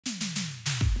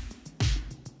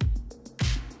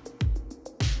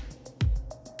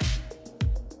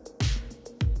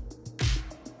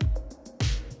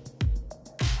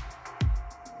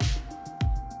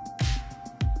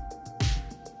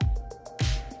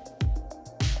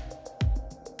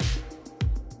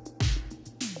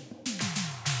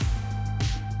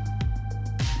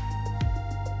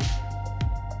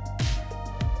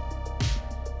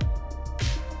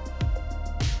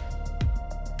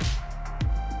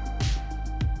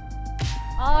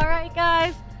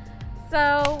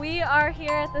So we are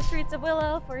here at the streets of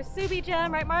Willow for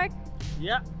Subiejam, right Mark?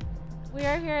 Yeah. We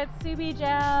are here at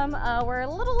Subiejam. We're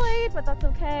a little late, but that's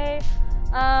okay.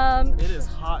 It is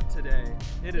hot today.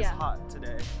 It is hot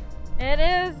today. It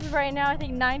is right now, I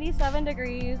think 97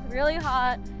 degrees, really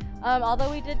hot.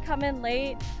 Although we did come in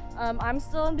late, I'm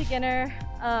still in beginner,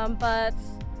 but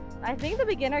I think the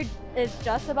beginner is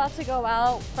just about to go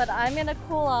out, but I'm gonna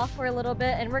cool off for a little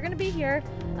bit and we're gonna be here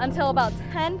until about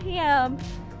 10 p.m.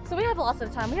 So we have lots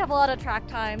of time. We have a lot of track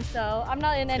time, so I'm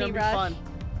not in any rush. It's gonna be fun.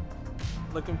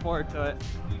 Looking forward to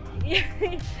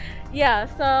it. Yeah,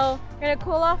 so we're gonna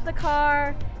cool off the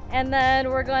car and then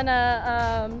we're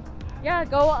gonna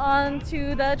go on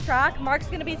to the track. Mark's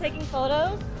gonna be taking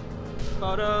photos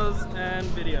And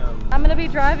videos. I'm gonna be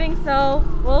driving, so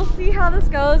we'll see how this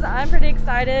goes. I'm pretty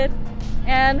excited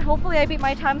and hopefully I beat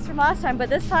my times from last time, but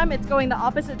this time it's going the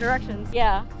opposite directions.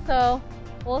 Yeah, so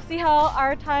we'll see how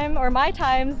our time or my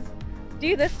times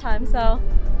do this time, so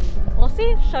we'll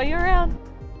see. Show you around.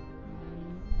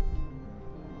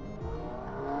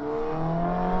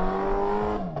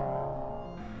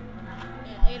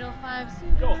 805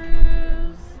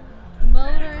 Subarus,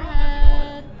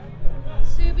 Motorhead,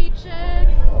 Subi Chick,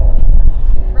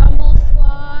 Rumble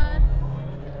Squad,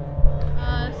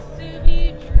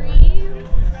 Subi Dreams,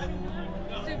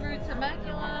 Subaru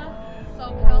Temecula,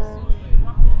 SoCal Subaru.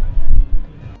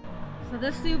 So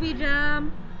this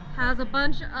Subiejam has a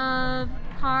bunch of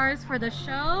cars for the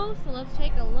show, so let's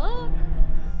take a look.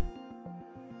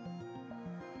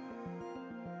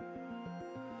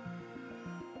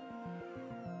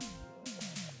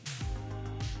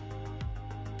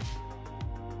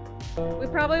 We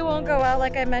probably won't go out,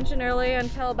 like I mentioned earlier,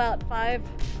 until about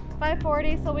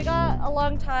 5:40, so we got a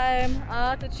long time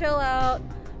to chill out,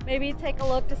 maybe take a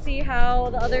look to see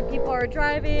how the other people are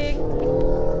driving.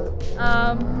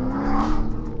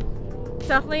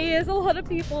 Definitely is a lot of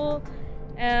people,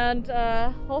 and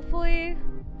hopefully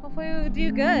we'll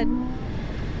do good. So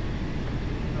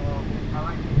I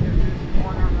like to get this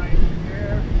corner right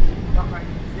here, come right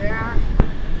there,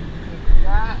 like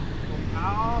that, go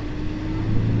out.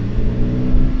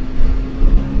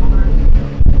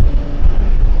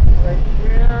 Right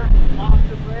here, off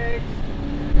the brakes,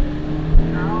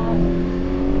 now,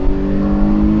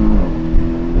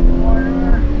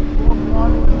 corner, full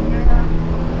throttle in there.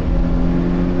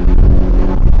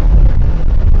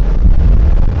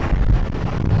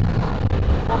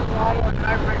 Full throttle and I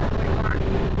brake really hard.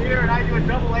 Here, and I do a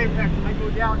double apex. I go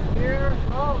down here,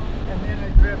 and then I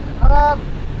drift up,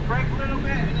 brake a little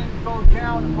bit, and then go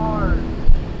down hard.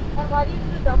 And why do you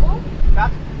do the double?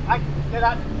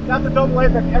 That's a double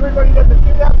apex. Everybody doesn't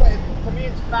do that, but to me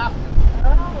it's faster.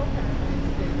 Oh, okay.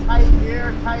 Stay tight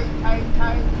here, tight.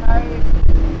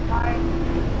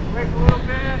 Brake a little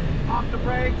bit, off the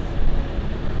brakes.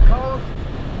 Close,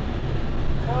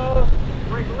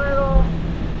 brake a little.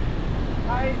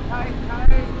 Tight.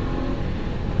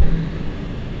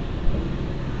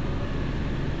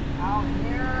 Out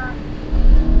here.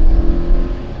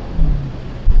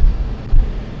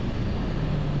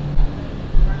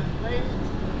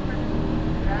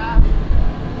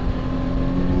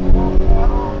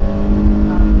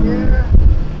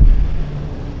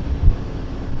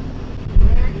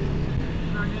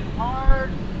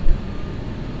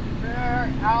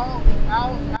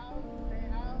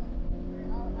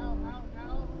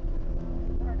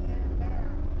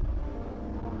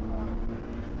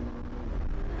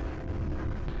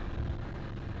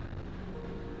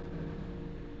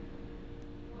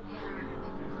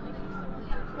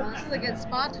 This is a good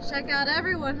spot to check out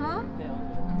everyone, huh?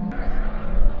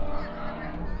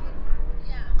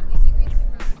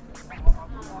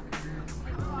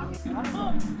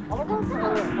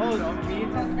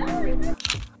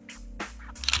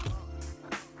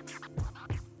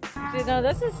 Dude, no,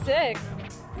 this is sick.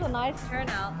 This is a nice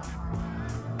turnout.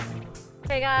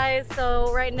 Okay guys,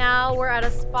 so right now we're at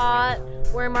a spot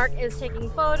where Mark is taking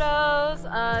photos.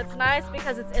 It's nice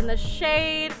because it's in the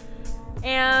shade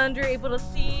and you're able to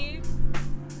see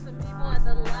some people at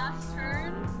the last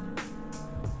turn.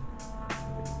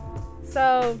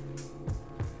 So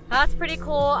that's pretty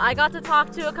cool. I got to talk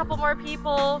to a couple more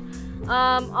people.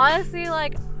 Honestly,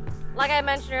 like I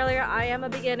mentioned earlier, I am a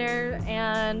beginner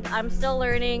and I'm still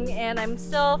learning and I'm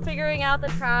still figuring out the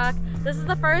track. This is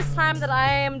the first time that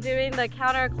I am doing the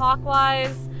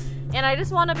counterclockwise and I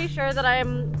just want to be sure that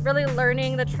I'm really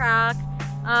learning the track.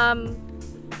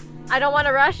 I don't want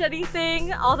to rush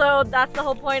anything, although that's the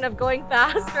whole point of going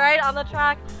fast, right, on the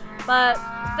track. But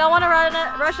don't want to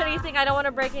rush anything. I don't want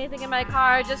to break anything in my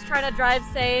car. Just trying to drive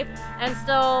safe and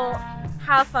still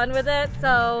have fun with it.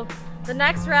 So the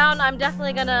next round, I'm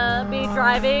definitely gonna be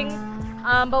driving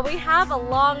But we have a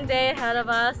long day ahead of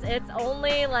us. It's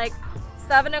only like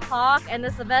 7 o'clock and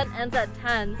this event ends at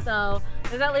 10, so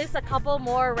there's at least a couple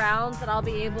more rounds that I'll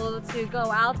be able to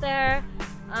go out there.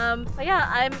 But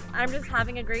yeah, I'm just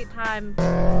having a great time.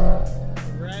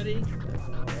 Ready?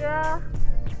 Yeah.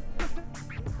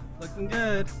 Looking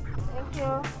good. Thank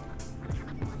you.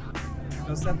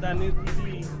 Go set that new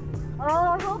PB. Oh,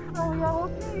 I hope so. Yeah, we'll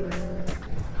see.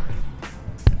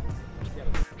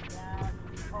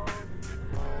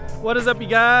 What is up, you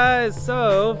guys?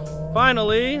 So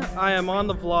finally I am on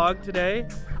the vlog today.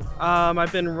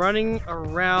 I've been running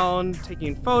around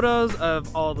taking photos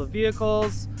of all the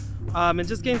vehicles and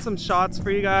just getting some shots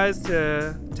for you guys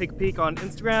to take a peek on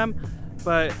Instagram.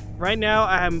 But right now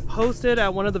I am posted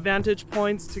at one of the vantage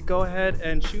points to go ahead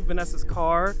and shoot Vanessa's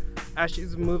car as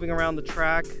she's moving around the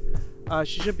track.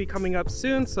 She should be coming up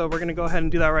soon, so we're gonna go ahead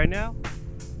and do that right now.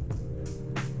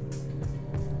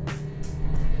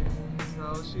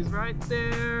 So she's right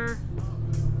there.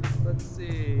 Let's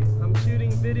see, I'm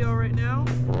shooting video right now.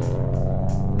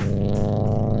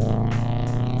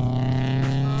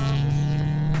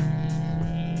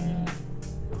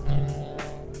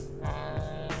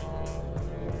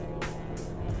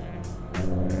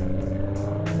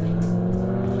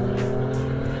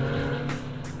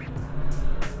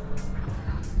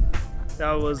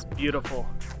 That was beautiful.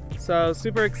 So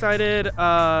super excited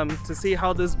to see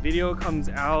how this video comes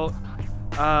out.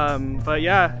 But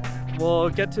yeah, we'll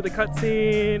get to the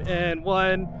cutscene in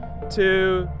 1,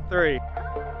 2, 3.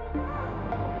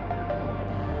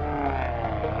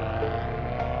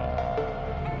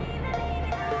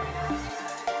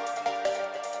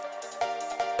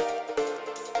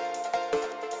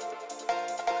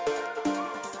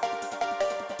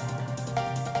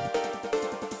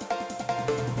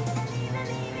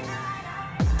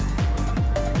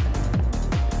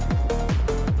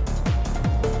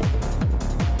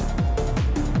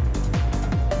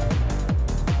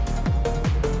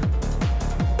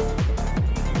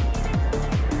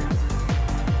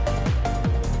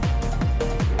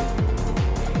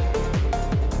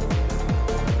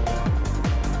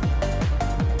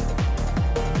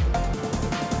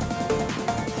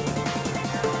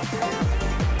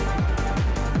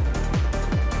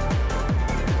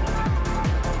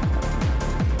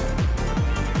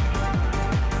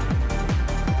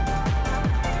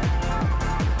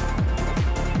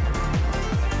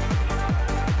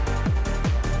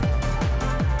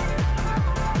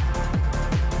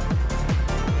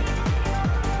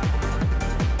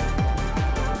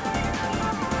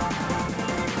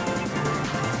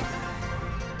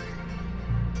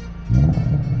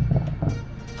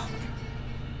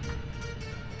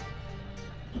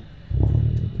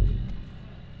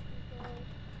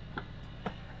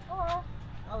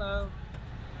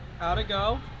 How'd it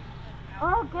go?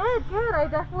 Oh, good. I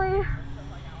definitely...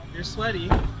 You're sweaty.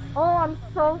 Oh, I'm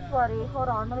so sweaty. Hold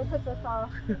on, let me put this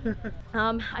off.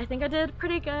 I think I did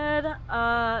pretty good.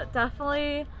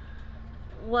 Definitely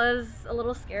was a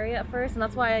little scary at first, and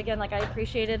that's why, again, like, I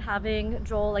appreciated having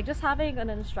Joel, like, just having an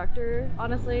instructor.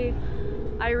 Honestly,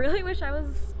 I really wish I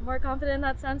was more confident in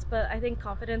that sense, but I think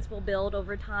confidence will build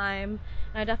over time,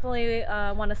 and I definitely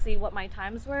want to see what my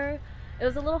times were. It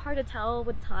was a little hard to tell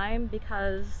with time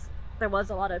because there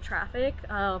was a lot of traffic.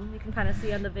 You can kind of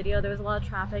see in the video there was a lot of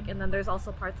traffic, and then there's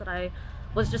also parts that I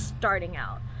was just starting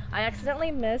out. I accidentally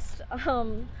missed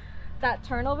that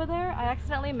turn over there. I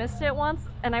accidentally missed it once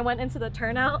and I went into the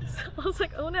turnout. So I was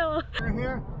like, oh no. Right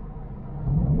here.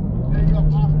 There you go,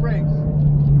 off brakes.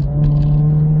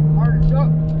 Harder,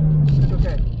 stop. It's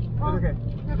okay. It's okay.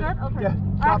 You're good? Okay. Yeah.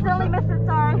 I accidentally missed it,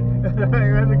 sorry. That's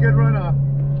a good runoff.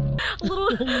 A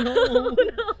little, oh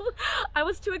no. I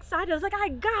was too excited. I was like, I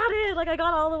got it. Like, I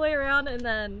got all the way around and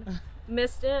then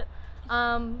missed it.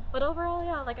 But overall,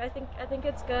 yeah, like I think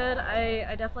it's good.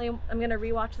 I definitely I'm gonna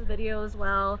rewatch the video as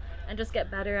well and just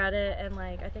get better at it. And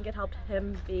like I think it helped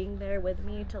him being there with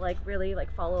me to like really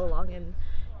like follow along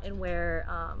in where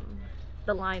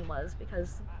the line was,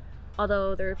 because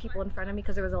although there were people in front of me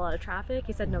because there was a lot of traffic,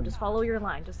 he said no, just follow your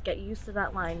line, just get used to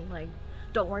that line, like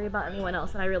don't worry about anyone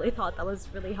else. And I really thought that was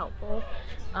really helpful.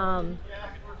 But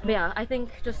yeah, I think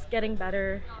just getting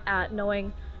better at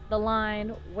knowing the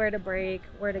line, where to brake,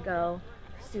 where to go,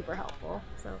 super helpful.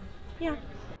 So yeah.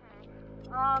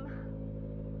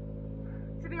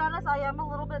 To be honest, I am a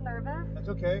little bit nervous. That's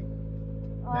okay.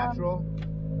 Natural.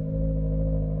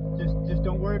 Just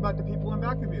don't worry about the people in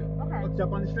back of you. Okay. Look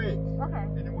up on the straight. Okay.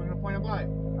 And then we're gonna point them by.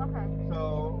 Okay.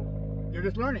 So you're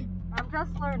just learning. I'm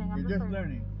just learning. You're just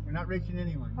learning. We're not racing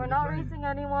anyone. We're not racing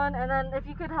anyone. And then if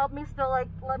you could help me still, like,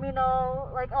 let me know.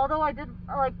 Like, although I did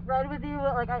like ride with you,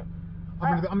 like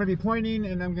I'm gonna be pointing,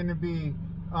 and I'm gonna be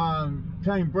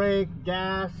telling brake,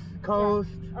 gas, coast,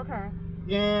 Okay.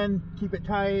 in, keep it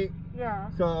tight. Yeah.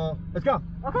 So let's go.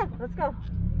 Okay, let's go.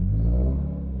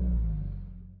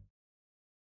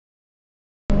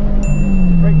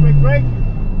 Brake, brake, brake.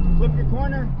 Flip your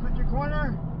corner, flip your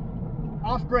corner.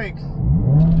 Off brakes.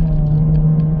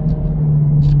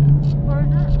 Where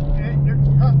is it? And you're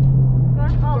up.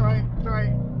 Good. It's Oh. alright, it's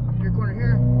alright. Your corner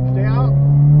here. Stay out.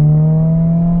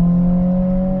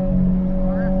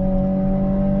 Corner.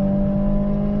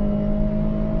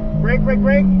 Brake, brake,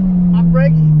 brake. Off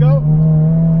brakes. Go.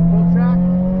 Full track.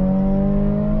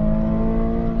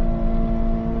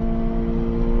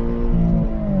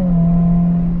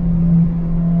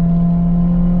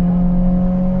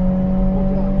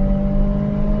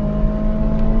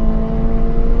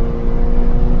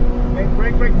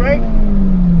 Brake, brake.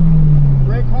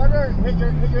 Brake harder. Hit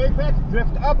your apex.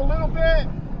 Drift up a little bit.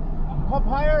 Pump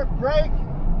higher. Brake.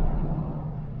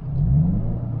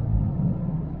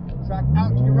 Track out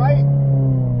to your right.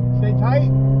 Stay tight.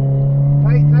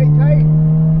 Tight, tight, tight.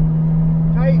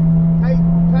 Tight, tight,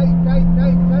 tight, tight,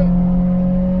 tight, tight.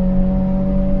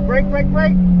 Brake, brake,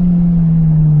 brake.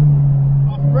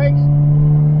 Off brakes.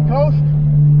 Coast.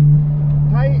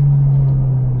 Tight.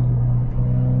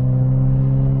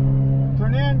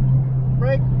 Turn in,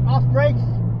 brake, off brakes.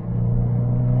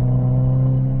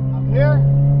 Up here.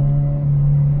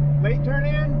 Late turn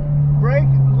in, brake,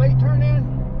 late turn in.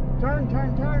 Turn,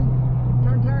 turn, turn,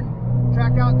 turn, turn.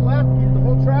 Track out left, use the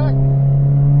whole track.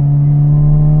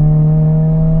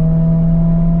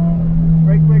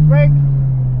 Brake, brake, brake.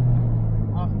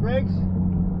 Off brakes,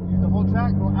 use the whole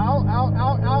track. Go out, out,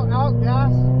 out, out, out,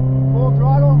 gas. Full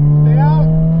throttle, stay out.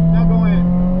 Now go in,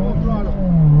 full throttle.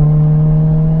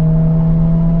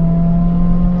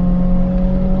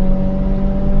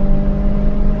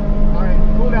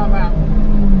 Down lap.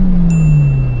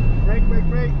 Brake, brake,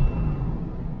 brake.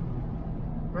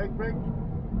 Brake, brake.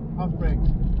 Off brake.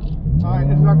 Alright,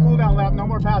 this is our cool down lap. No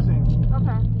more passing.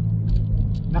 Okay.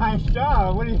 Nice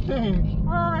job. What do you think? Oh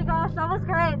my gosh, that was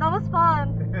great. That was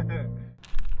fun.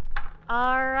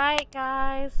 Alright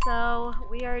guys, so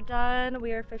we are done.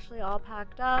 We are officially all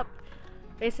packed up.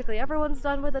 Basically everyone's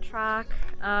done with the track.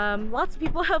 Lots of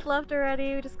people have left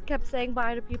already. We just kept saying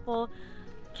bye to people.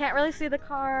 Can't really see the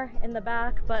car in the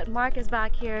back, but Mark is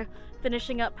back here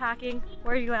finishing up packing.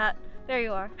 Where are you at? There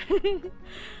you are.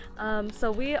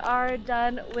 So we are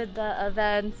done with the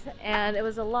event and it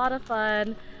was a lot of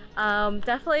fun.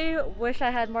 Definitely wish I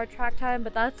had more track time,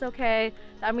 but that's okay.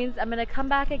 That means I'm gonna come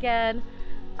back again.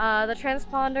 The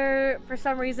transponder, for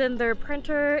some reason their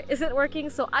printer isn't working,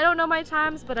 so I don't know my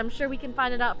times, but I'm sure we can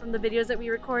find it out from the videos that we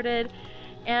recorded.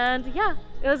 And yeah,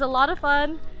 it was a lot of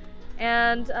fun,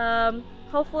 and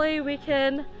hopefully we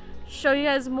can show you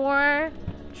guys more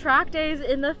track days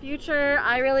in the future.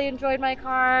 I really enjoyed my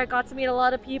car, got to meet a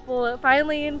lot of people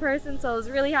finally in person, so I was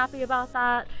really happy about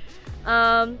that.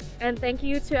 And thank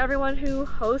you to everyone who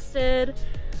hosted.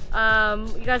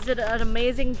 You guys did an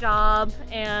amazing job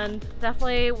and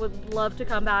definitely would love to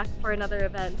come back for another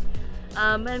event.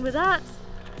 And with that,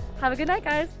 have a good night,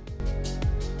 guys.